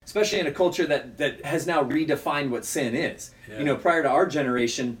especially in a culture that has now redefined what sin is. Yeah. You know, prior to our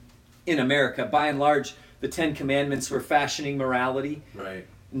generation in America, by and large, the Ten Commandments were fashioning morality. Right.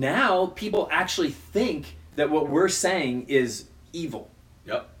 Now, people actually think that what we're saying is evil.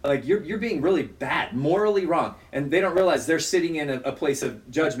 Yep. Like, you're being really bad, morally wrong. And they don't realize they're sitting in a place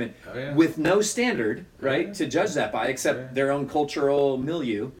of judgment with no standard, right, to judge that by, except their own cultural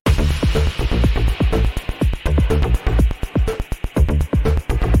milieu.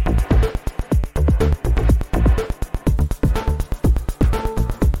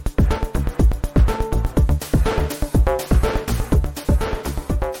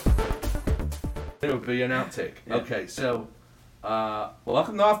 It would be an outtake. Yeah. Okay, so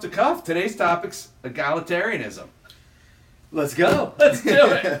welcome to Off the Cuff. Today's topic's egalitarianism. Let's go. Let's do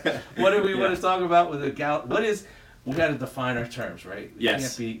it. What do we want to talk about with What is? We got to define our terms, right?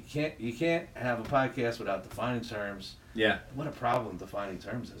 Yes. You can't have a podcast without defining terms. Yeah. What a problem defining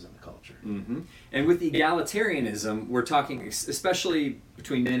terms is in the culture. Mm-hmm. And with egalitarianism, we're talking especially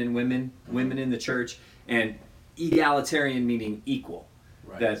between men and women, women in the church, and egalitarian meaning equal.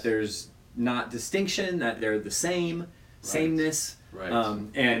 Right. That there's not distinction, that they're the same, sameness. Right.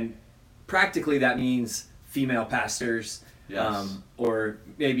 And practically that means female pastors, or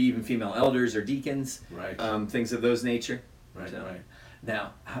maybe even female elders or deacons, things of those nature. Right, right.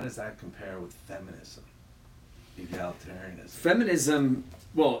 Now, how does that compare with feminism, egalitarianism? Feminism,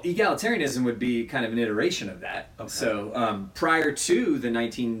 well, egalitarianism would be kind of an iteration of that. Okay. So prior to the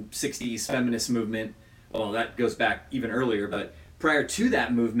 1960s feminist movement, well, that goes back even earlier, but prior to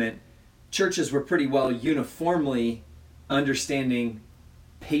that movement, churches were pretty well uniformly understanding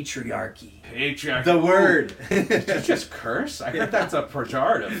patriarchy. Patriarchy. The word. Did you just curse? I heard that's a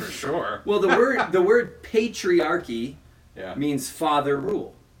pejorative for sure. Well, the word patriarchy means father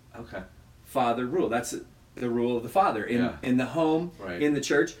rule. Okay. Father rule. That's the rule of the father in the home, in the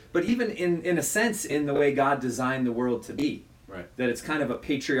church, but even in a sense in the way God designed the world to be. Right. That it's kind of a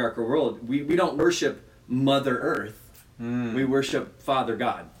patriarchal world. We don't worship Mother Earth. We worship Father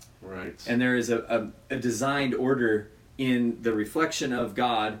God. Right. And there is a designed order in the reflection of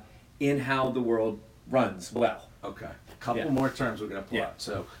God in how the world runs well. Okay. A couple more terms we're going to pull out.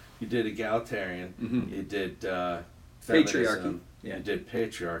 So you did egalitarian, you did patriarchy, you did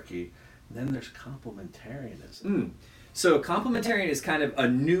patriarchy, and then there's complementarianism. So complementarian is kind of a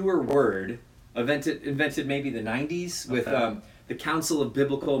newer word, invented maybe the 90s with the Council of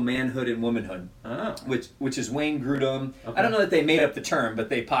Biblical Manhood and Womanhood, which is Wayne Grudem. I don't know that they made up the term, but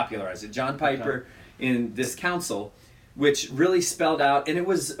they popularized it. John Piper in this council, which really spelled out, and it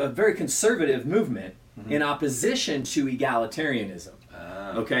was a very conservative movement in opposition to egalitarianism.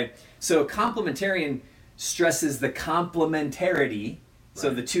 Okay, so complementarian stresses the complementarity, so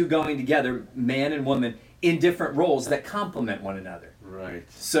the two going together, man and woman, in different roles that complement one another. Right.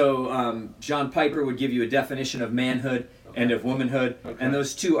 So John Piper would give you a definition of manhood and of womanhood, and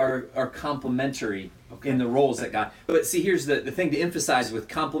those two are complementary in the roles that God... But see, here's the thing to emphasize with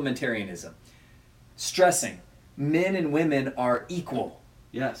complementarianism. Stressing, men and women are equal.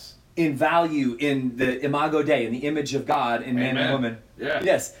 Yes. In value, in the imago Dei, in the image of God, in man and woman. Yeah.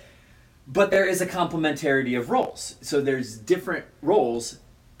 Yes. But there is a complementarity of roles. So there's different roles,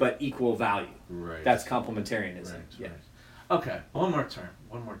 but equal value. Right. That's complementarianism. Right. Yeah. Right. Okay. One more term.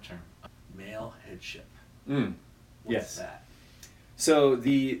 Male headship. What's that? So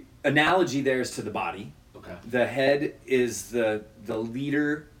the analogy there is to the body. Okay. The head is the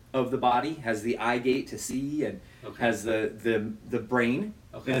leader of the body, has the eye gate to see, and has the brain,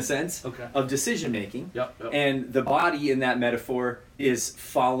 in a sense, of decision making. Yep. And the body in that metaphor is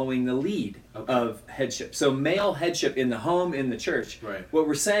following the lead of headship. So male headship in the home, in the church. Right. What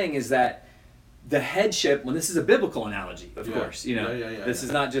we're saying is that the headship, well, this is a biblical analogy, of course. You know, this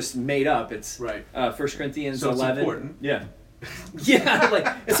is not just made up. It's 1 Corinthians 11. It's important. Yeah. Yeah, like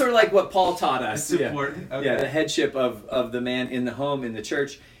it's sort of like what Paul taught us. It's important. Okay. Yeah, the headship of the man in the home, in the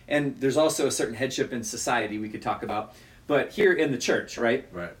church. And there's also a certain headship in society we could talk about. But here in the church, right?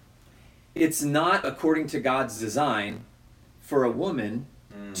 Right. It's not according to God's design for a woman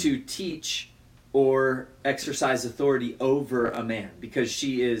to teach or exercise authority over a man, because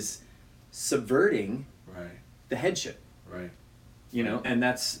she is subverting the headship. Right. You know, and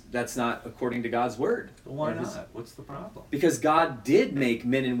that's not according to God's word. But why not? What's the problem? Because God did make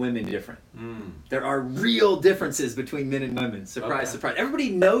men and women different. There are real differences between men and women. Surprise, surprise. Everybody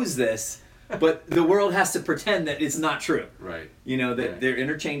knows this, but the world has to pretend that it's not true. Right. You know, that they're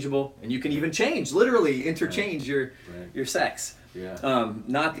interchangeable, and you can even change, literally interchange your sex. Yeah.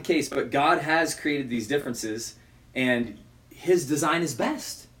 Not the case, but God has created these differences, and His design is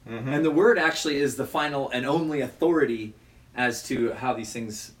best. And the Word actually is the final and only authority as to how these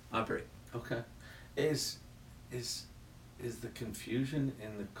things operate. Okay. Is the confusion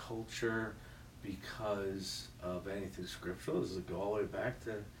in the culture because of anything scriptural? Does it go all the way back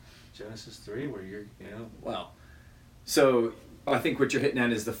to Genesis 3 where Well, so I think what you're hitting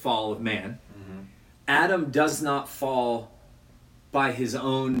at is the fall of man. Mm-hmm. Adam does not fall by his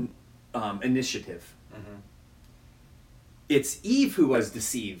own initiative. Mm-hmm. It's Eve who was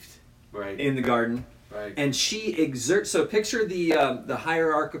deceived in the garden. Right. And she exerts. So picture the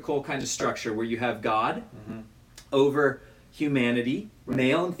hierarchical kind of structure where you have God over humanity,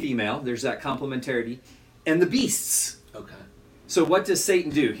 male and female. There's that complementarity, and the beasts. Okay. So what does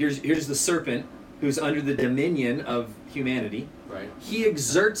Satan do? Here's the serpent who's under the dominion of humanity. Right. He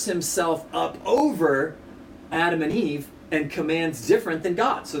exerts himself up over Adam and Eve and commands different than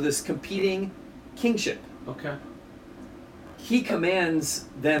God. So this competing kingship. Okay. He commands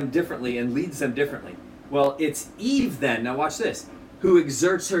them differently and leads them differently. Well, it's Eve then, now watch this, who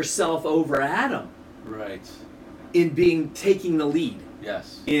exerts herself over Adam. Right. In taking the lead.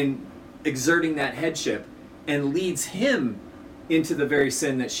 Yes. In exerting that headship and leads him into the very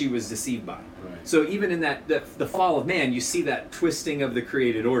sin that she was deceived by. Right. So even in the fall of man, you see that twisting of the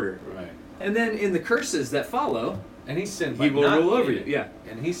created order. Right. And then in the curses that follow, and he sinned by he will rule over you. Yeah.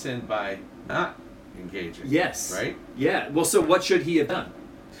 And he sinned by not engaging. Yes. Right? Yeah. Well, so what should he have done?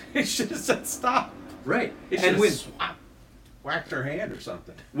 He should have said stop. Right. He should have whacked her hand or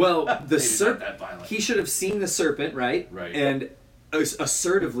something. Well, the serpent, violent. he should have seen the serpent, right? Right. And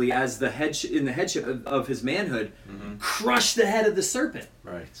assertively, as in the headship of his manhood, crush the head of the serpent.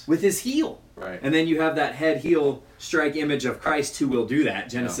 Right. With his heel. Right. And then you have that head-heel strike image of Christ who will do that,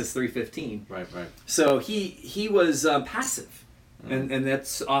 Genesis 3:15. Right, right. So he was passive. And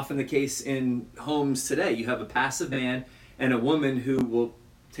that's often the case in homes today. You have a passive man and a woman who will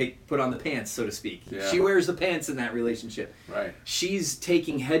put on the pants, so to speak. Yeah. She wears the pants in that relationship. Right. She's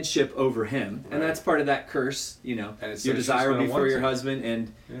taking headship over him, and that's part of that curse, your desire will be for your husband,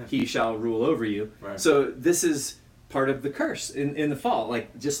 and he shall rule over you. Right. So this is part of the curse in the fall.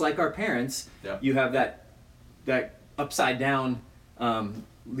 Like just like our parents, you have that upside down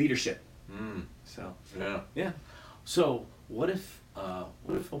leadership. So yeah. So what if a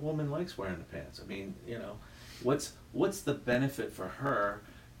woman likes wearing the pants? I mean, what's the benefit for her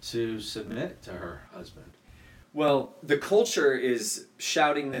to submit to her husband? Well, the culture is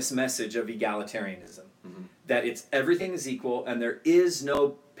shouting this message of egalitarianism, that everything is equal and there is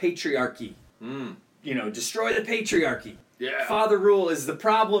no patriarchy. Destroy the patriarchy. Yeah. Father rule is the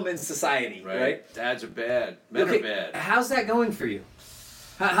problem in society, right? Dads are bad. Men are bad. How's that going for you?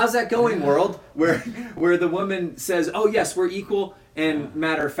 How's that going, world? Where the woman says, "Oh yes, we're equal," and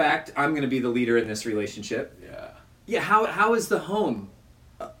matter of fact, I'm going to be the leader in this relationship. Yeah. Yeah. How is the home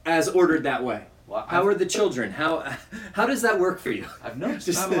as ordered that way? Well, how are the children? How does that work for you? I've noticed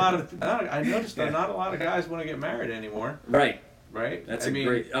not a lot of guys want to get married anymore. Right. Right. That's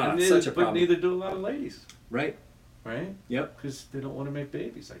great. Such a problem. But neither do a lot of ladies. Right. Right. Yep. Because they don't want to make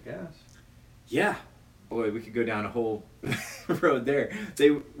babies, I guess. Yeah. Boy, we could go down a whole road there.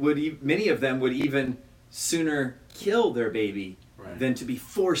 Many of them would even sooner kill their baby than to be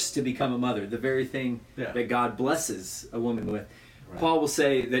forced to become a mother. The very thing that God blesses a woman with. Right. Paul will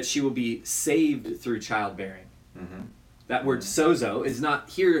say that she will be saved through childbearing. That word sozo is not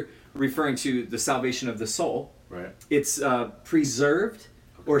here referring to the salvation of the soul. Right. It's preserved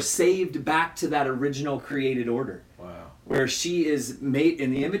or saved back to that original created order. Wow. Where she is made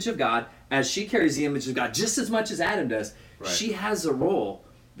in the image of God, as she carries the image of God just as much as Adam does. Right. She has a role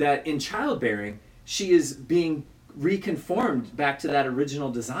that in childbearing, she is being reconformed back to that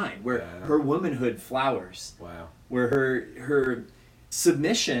original design, where her womanhood flowers. Wow. Where her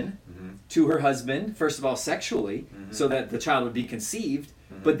submission to her husband, first of all sexually, so that the child would be conceived,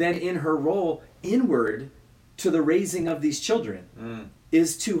 but then in her role inward to the raising of these children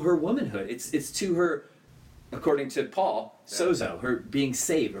is to her womanhood. It's to her, according to Paul, sozo, her being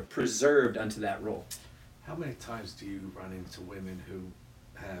saved or preserved unto that role. How many times do you run into women who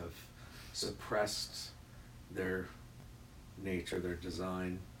have suppressed their nature, their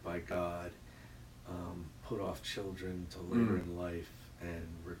design by God, put off children to later in life and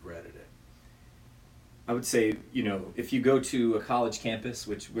regretted it? I would say, if you go to a college campus,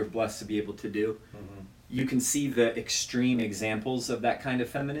 which we're blessed to be able to do, you can see the extreme examples of that kind of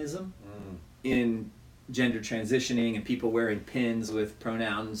feminism in gender transitioning and people wearing pins with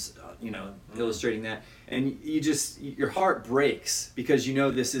pronouns, illustrating that. And your heart breaks because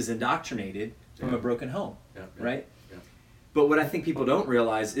this is indoctrinated from a broken home, right? Yeah. But what I think people don't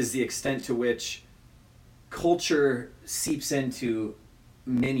realize is the extent to which culture seeps into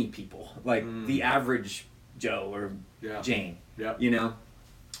many people, like the average Joe or Jane,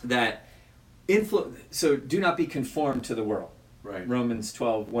 that so do not be conformed to the world. Right. Romans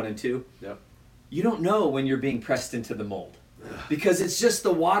 12:1-2. Yep. You don't know when you're being pressed into the mold because it's just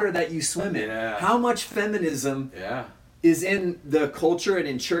the water that you swim in. Yeah. How much feminism is in the culture and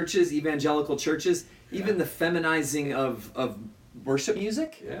in churches, evangelical churches, even the feminizing of worship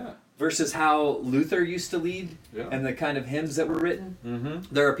music versus how Luther used to lead and the kind of hymns that were written.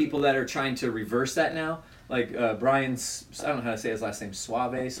 Mm-hmm. There are people that are trying to reverse that now. Like Brian's, I don't know how to say his last name,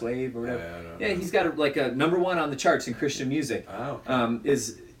 Suave, or whatever. Yeah, he's got a number one on the charts in Christian music. Oh, okay.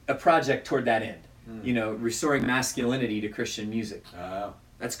 Is a project toward that end. You know, restoring masculinity to Christian music. Oh.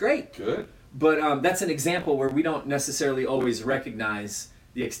 That's great. Good. But that's an example where we don't necessarily always recognize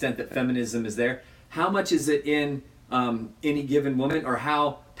the extent that feminism is there. How much is it in any given woman, or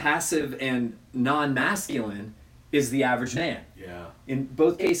how passive and non-masculine is the average man? Yeah. In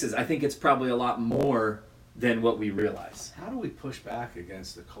both cases, I think it's probably a lot more than what we realize. How do we push back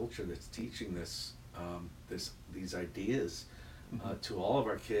against the culture that's teaching these ideas to all of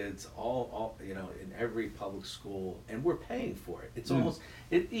our kids, all in every public school, and we're paying for it? It's almost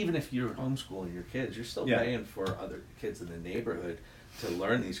even if you're homeschooling your kids, you're still paying for other kids in the neighborhood to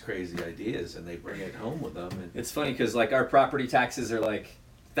learn these crazy ideas, and they bring it home with them. And it's funny because like our property taxes are like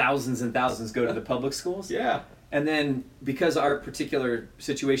thousands and thousands go to the public schools. Yeah. And then because our particular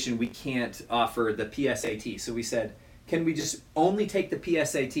situation, we can't offer the PSAT. So we said, can we just only take the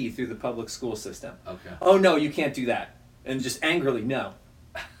PSAT through the public school system? Okay. Oh, no, you can't do that. And just angrily, no.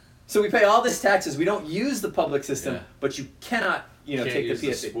 So we pay all this taxes. We don't use the public system, but you cannot, take use the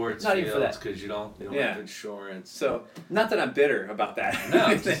PSAT. Sports not even for that. Because you don't have insurance. So not that I'm bitter about that.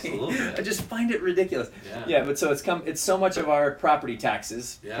 No, just a little bit. I just find it ridiculous. Yeah, but so it's so much of our property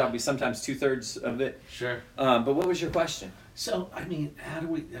taxes, probably sometimes 2/3 of it. Sure. But what was your question? So I mean, how do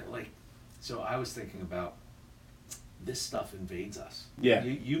we So I was thinking about this stuff invades us. Yeah.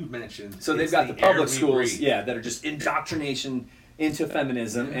 You mentioned. So they've got the public schools, that are just indoctrination into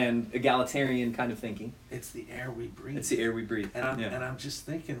feminism and egalitarian kind of thinking. It's the air we breathe. It's the air we breathe. And I'm just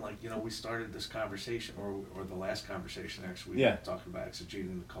thinking, we started this conversation, or the last conversation actually, we were talking about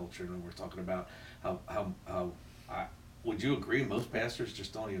exegeting the culture, and we're talking about how would you agree most pastors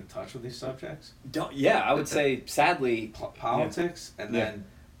just don't even touch with these subjects? I would say sadly politics, and then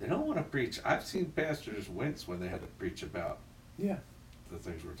they don't want to preach. I've seen pastors wince when they had to preach about the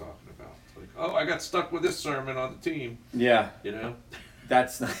things we're talking about. Like, oh, I got stuck with this sermon on the team. Yeah.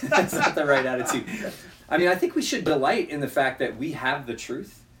 That's not the right attitude. I mean, I think we should delight in the fact that we have the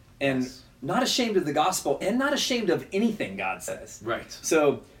truth and not ashamed of the gospel and not ashamed of anything God says. Right.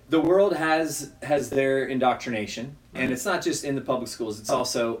 So the world has their indoctrination, and it's not just in the public schools. It's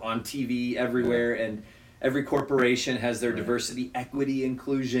also on TV everywhere, and every corporation has their diversity, equity,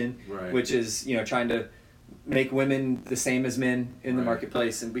 inclusion, which is trying to make women the same as men in the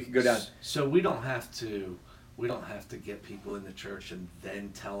marketplace, and we could go down. So we don't have to get people in the church and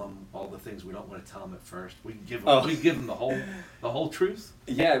then tell them all the things we don't want to tell them at first. We can give them the whole truth.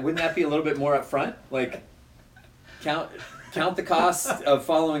 Yeah, wouldn't that be a little bit more upfront? Like count the cost of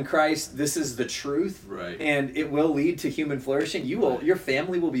following Christ. This is the truth, and it will lead to human flourishing. Your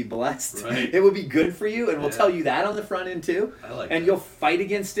family will be blessed. It will be good for you, and we'll tell you that on the front end too. I like and that. You'll fight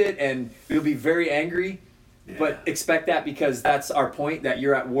against it, and you'll be very angry. Yeah. But expect that, because that's our point, that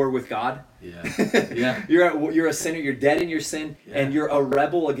you're at war with God. Yeah. You're a sinner. You're dead in your sin, and you're a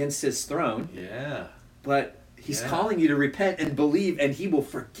rebel against His throne. Yeah. But He's calling you to repent and believe, and He will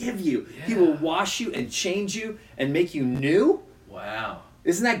forgive you. Yeah. He will wash you and change you and make you new. Wow.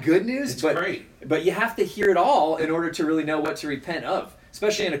 Isn't that good news? It's great. But you have to hear it all in order to really know what to repent of,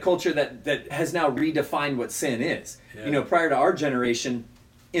 especially in a culture that has now redefined what sin is. Yeah. Prior to our generation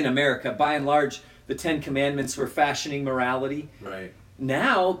in America, by and large, the 10 Commandments were fashioning morality. Right.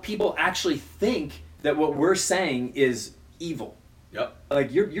 Now, people actually think that what we're saying is evil. Yep.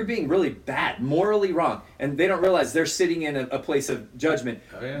 Like, you're being really bad, morally wrong. And they don't realize they're sitting in a place of judgment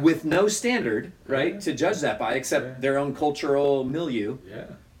with no standard, to judge that by, except their own cultural milieu. Yeah.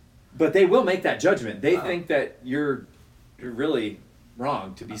 But they will make that judgment. They think that you're really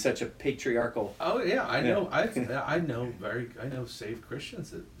wrong to be such a patriarchal. Oh yeah, I know. I know saved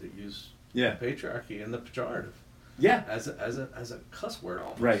Christians that use patriarchy in the pejorative. Yeah. As a cuss word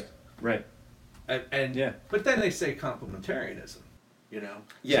almost. Right. And but then they say complementarianism.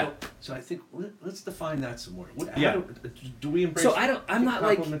 Yeah. So I think let's define that some more. Do we embrace? So I'm not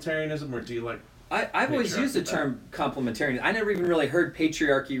like complementarianism, or do you like? I've always used the term complementarianism. I never even really heard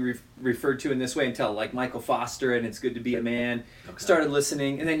patriarchy referred to in this way until like Michael Foster and It's Good to Be a Man started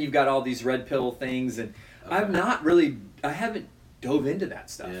listening, and then you've got all these red pill things, and I haven't dove into that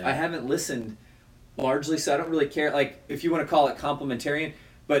stuff. I haven't listened largely, so I don't really care. Like, if you want to call it complementarian,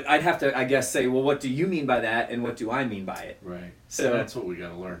 But I'd have to, I guess, say, well, what do you mean by that, and what do I mean by it? Right. So that's what we got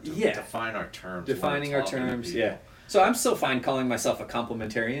to learn to define our terms. Defining our terms, yeah. So I'm still fine calling myself a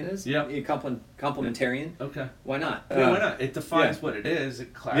complementarian. Yeah. Complementarian. Okay. Why not? Yeah, why not? It defines what it is.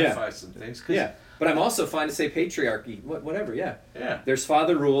 It clarifies some things. Yeah. But I'm also fine to say patriarchy. Whatever. Yeah. Yeah. There's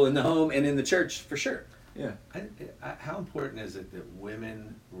father rule in the home and in the church for sure. Yeah. How important is it that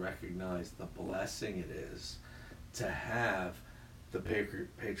women recognize the blessing it is to have the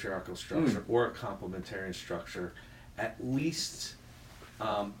patriarchal structure or a complementarian structure, at least,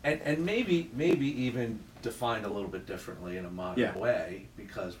 and maybe even defined a little bit differently in a modern way,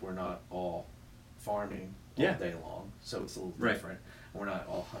 because we're not all farming all day long, so it's a little different. We're not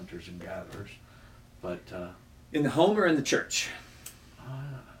all hunters and gatherers, but in the home or in the church?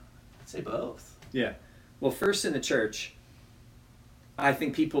 I'd say both. Yeah. Well, first in the church, I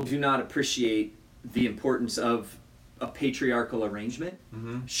think people do not appreciate the importance of a patriarchal arrangement.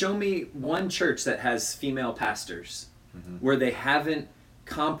 Mm-hmm. Show me one church that has female pastors where they haven't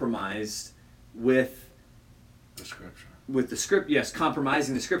compromised with the scripture. With the script, yes,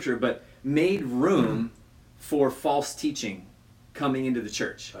 compromising the scripture, but made room for false teaching coming into the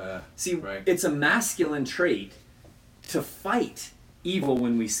church. See, it's a masculine trait to fight evil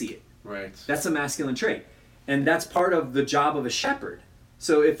when we see it. Right. That's a masculine trait. And that's part of the job of a shepherd.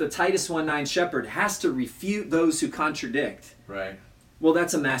 So if the Titus 1:9 shepherd has to refute those who contradict, well,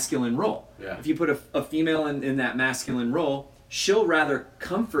 that's a masculine role. Yeah. If you put a female in that masculine role, she'll rather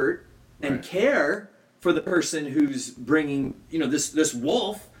comfort and care for the person who's bringing, this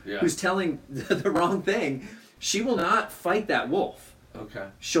wolf who's telling the wrong thing. She will not fight that wolf. Okay.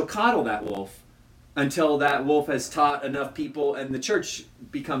 She'll coddle that wolf until that wolf has taught enough people and the church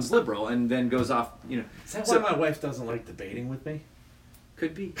becomes liberal and then goes off, Is that why my wife doesn't like debating with me?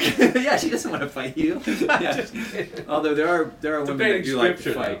 Could be. Yeah, she doesn't want to fight you. Yeah. Although there are women that do like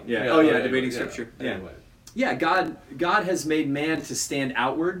to fight. Yeah. Oh yeah, debating scripture. Yeah. Anyway. Yeah, God has made man to stand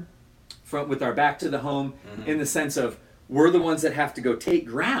outward with our back to the home in the sense of we're the ones that have to go take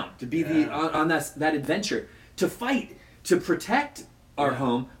ground, to be on that adventure, to fight, to protect our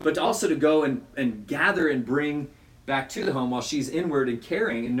home, but also to go and gather and bring back to the home while she's inward and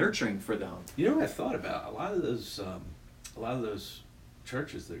caring and nurturing for the home. You know what I thought about? A lot of those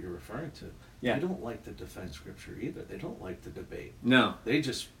churches that you're referring to, they don't like to defend scripture either. They don't like to debate. No. They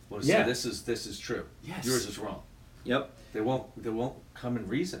just want to say this is true. Yes. Yours is wrong. Yep. They won't come and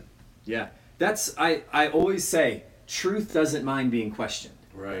reason. Yeah. That's I always say truth doesn't mind being questioned.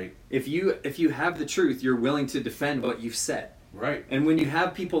 Right. If you have the truth, you're willing to defend what you've said. Right. And when you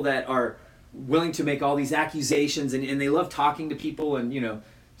have people that are willing to make all these accusations and they love talking to people and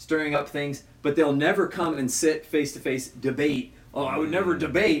stirring up things, but they'll never come and sit face to face debate. Oh, I would never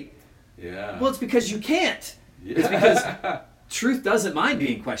debate. Yeah. Well, it's because you can't. Yeah. It's because truth doesn't mind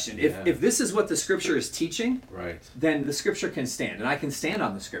being questioned. If this is what the scripture is teaching, then the scripture can stand, and I can stand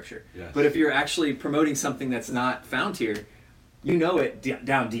on the scripture. Yes. But if you're actually promoting something that's not found here, you know it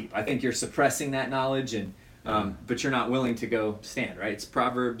down deep. I think you're suppressing that knowledge, and but you're not willing to go stand, right? It's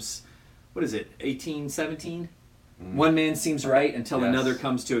Proverbs, what is it, 18:17? One man seems right until another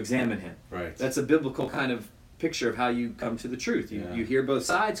comes to examine him. Right. That's a biblical kind of picture of how you come to the truth. You hear both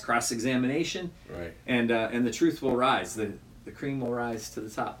sides, cross-examination, and the truth will rise. The cream will rise to the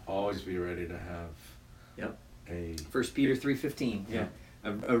top. Always be ready to have a 1 Peter 3:15. Yeah.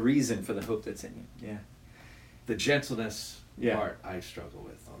 A reason for the hope that's in you. Yeah. The gentleness part I struggle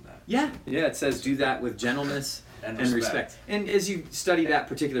with on that. Yeah. Yeah, it says do that with gentleness and respect. And as you study that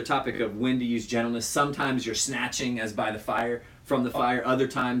particular topic of when to use gentleness, sometimes you're snatching as by the fire from the fire, other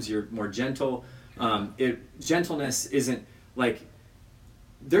times you're more gentle. Gentleness isn't like,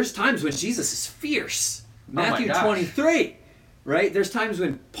 there's times when Jesus is fierce. Matthew 23, right? There's times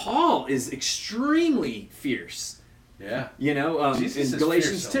when Paul is extremely fierce. Yeah. In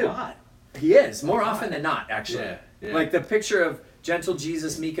Galatians 2. He is, more often than not, actually. Yeah. Like the picture of gentle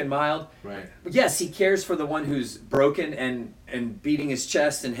Jesus, meek and mild. Right. But yes, he cares for the one who's broken and beating his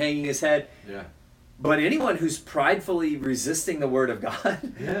chest and hanging his head. Yeah. But anyone who's pridefully resisting the word of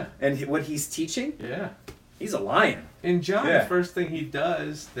God and what he's teaching, he's a lion. In John, the first thing he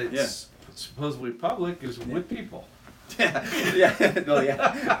does that's supposedly public is with people. Yeah. Well,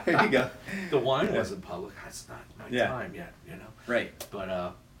 yeah. There you go. The wine wasn't public. That's not my time yet, Right.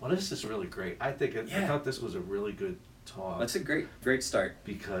 But this is really great. I thought this was a really good talk. That's a great start.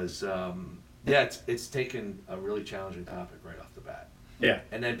 Because it's taken a really challenging topic right off the bat. Yeah.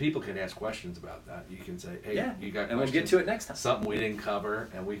 And then people can ask questions about that. You can say, hey, you got questions? And we'll get to it next time. Something we didn't cover,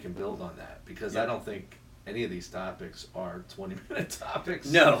 and we can build on that. Because I don't think any of these topics are 20-minute topics.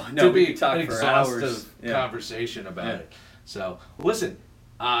 No. To be talk an for hours. exhaustive conversation about it. So, listen,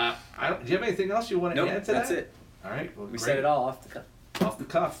 Do you have anything else you want to add to that? That's it. All right. Well, We said it all off the cuff. Off the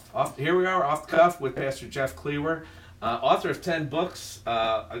cuff. Here we are, off the cuff with Pastor Jeff Cleaver, author of 10 books.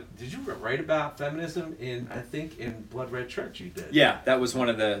 Did you write about feminism in Blood Red Church? You did. Yeah, that was one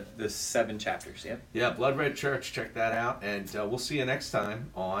of the 7 chapters. Yeah. Yeah, Blood Red Church. Check that out, and we'll see you next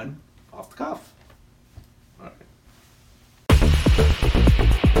time on Off the Cuff. All right.